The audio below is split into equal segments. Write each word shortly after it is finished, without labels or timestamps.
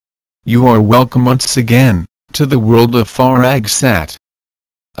You are welcome once again to the world of Farragsat.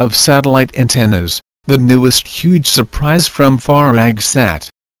 Of satellite antennas, the newest huge surprise from Farragsat.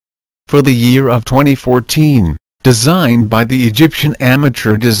 For the year of 2014, designed by the Egyptian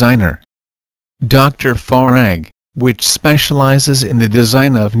amateur designer Dr. Farrag, which specializes in the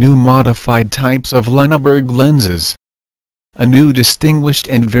design of new modified types of Luneburg lenses. A new distinguished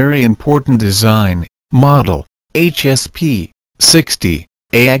and very important design, model, HSP 60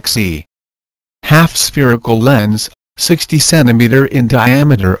 AXE. Half-spherical lens, 60 cm in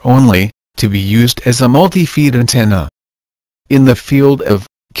diameter only, to be used as a multi-feed antenna. In the field of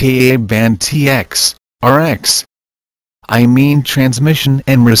Ka-band TX, RX. I mean transmission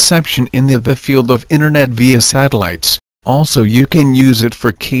and reception in the field of Internet via satellites, also you can use it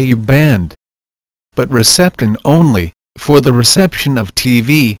for Ku-band. But reception only, for the reception of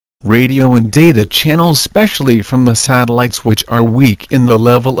TV, radio and data channels, especially from the satellites which are weak in the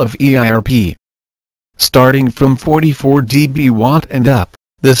level of EIRP. Starting from 44 dB and up,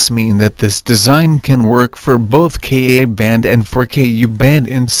 this means that this design can work for both Ka-band and for Ku-band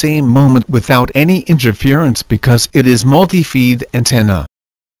in same moment without any interference because it is multi-feed antenna.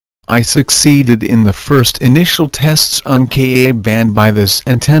 I succeeded in the first initial tests on Ka-band by this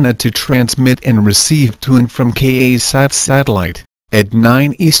antenna to transmit and receive to and from Ka-sat satellite, at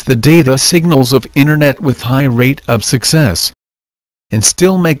 9 east the data signals of Internet with high rate of success. And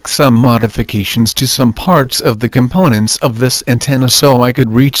still make some modifications to some parts of the components of this antenna so I could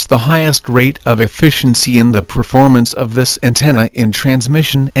reach the highest rate of efficiency in the performance of this antenna in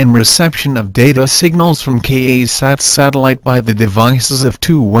transmission and reception of data signals from Ka-sat satellite by the devices of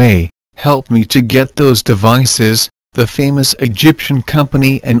two-way. Helped me to get those devices, the famous Egyptian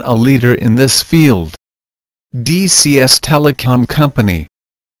company and a leader in this field. DCS Telecom Company.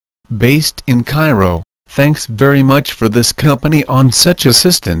 Based in Cairo. Thanks very much for this company on such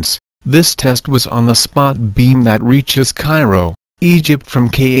assistance. This test was on the spot beam that reaches Cairo, Egypt from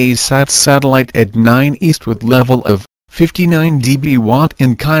Ka-sat satellite at 9 east with level of 59 dB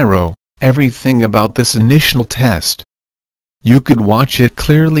in Cairo. Everything about this initial test. You could watch it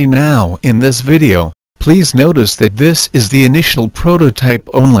clearly now in this video. Please notice that this is the initial prototype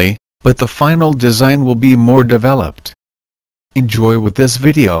only, but the final design will be more developed. Enjoy with this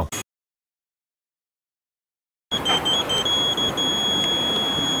video.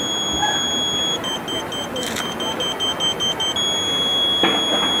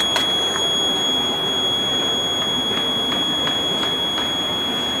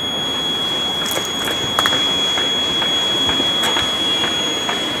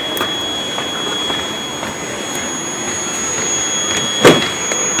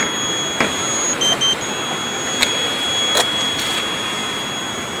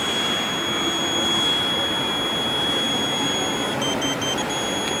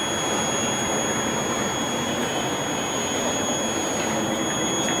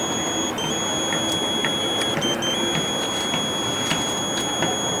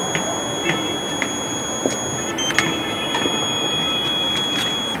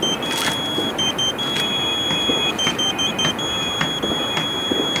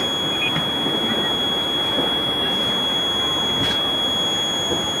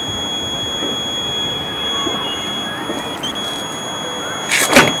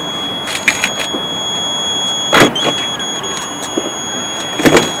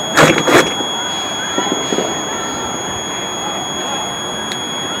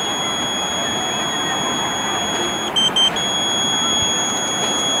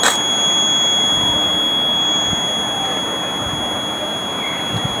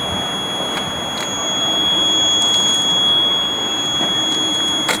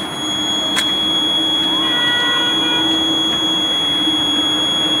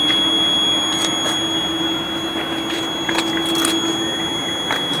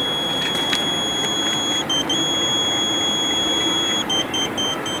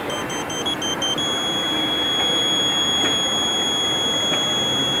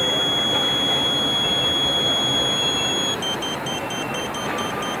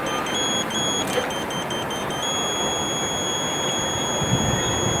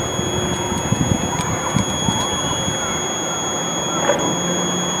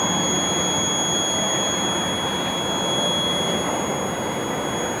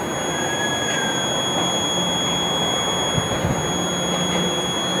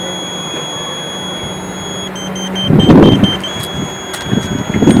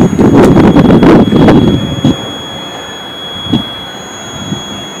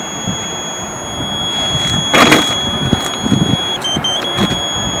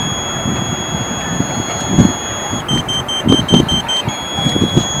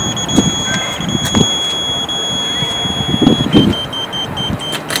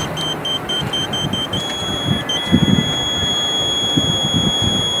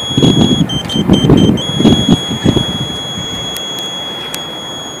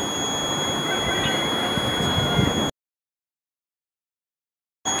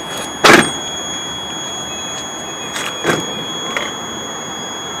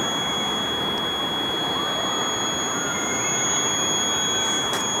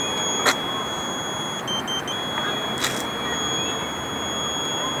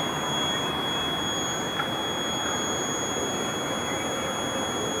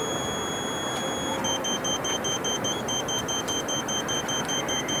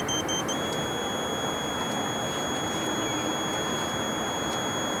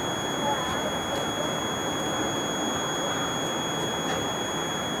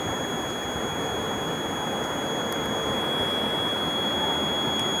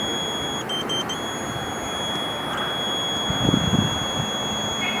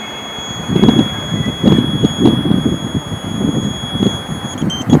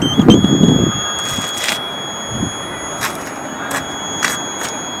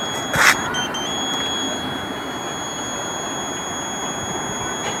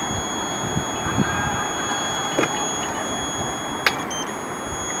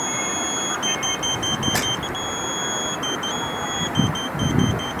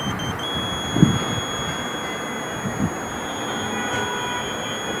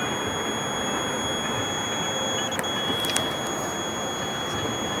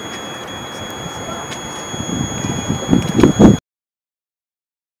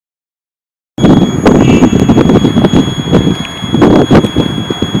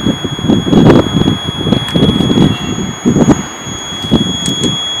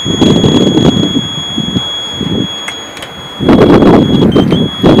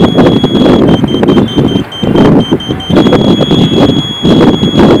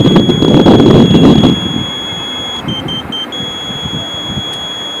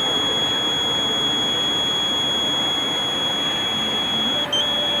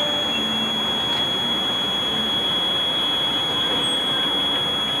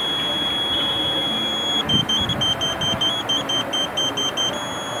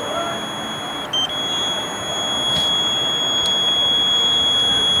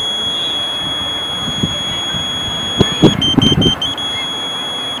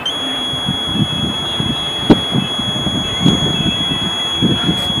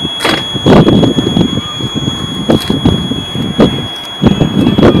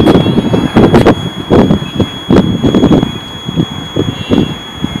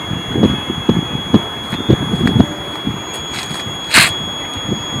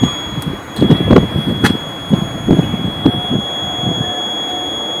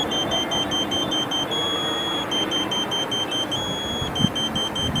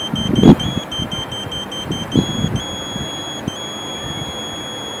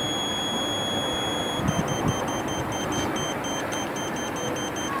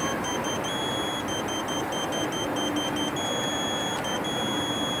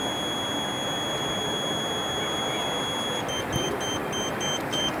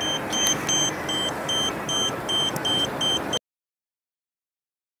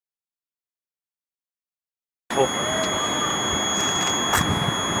 في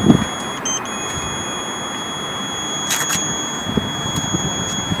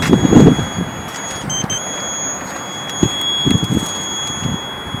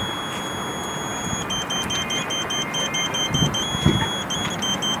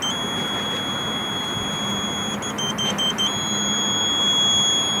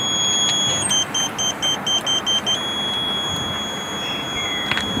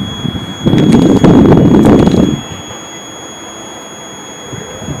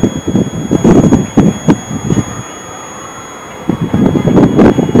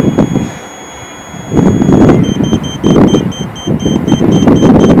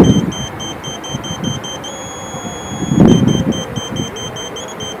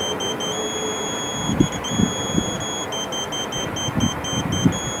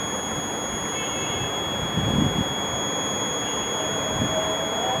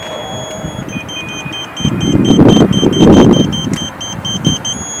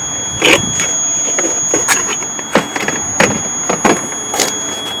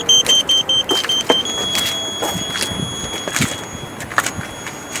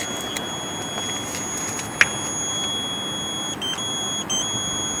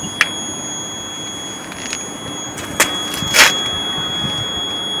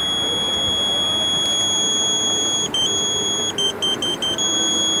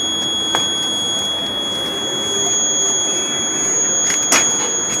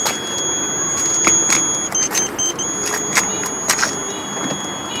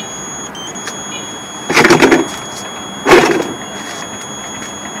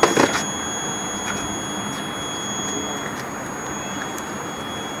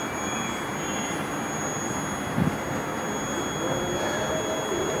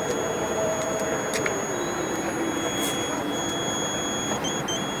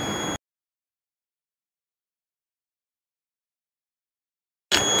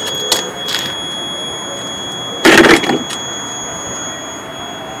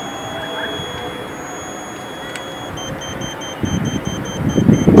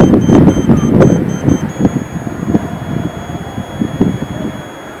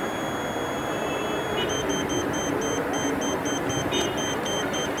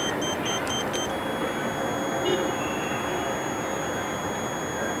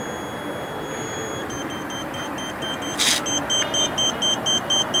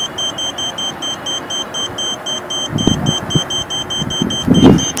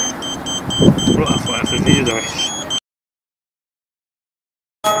الفيديو ده وحش.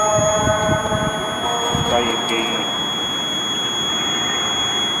 طيب جاي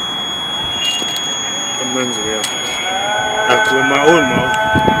المنزل يلا هتبقى معقول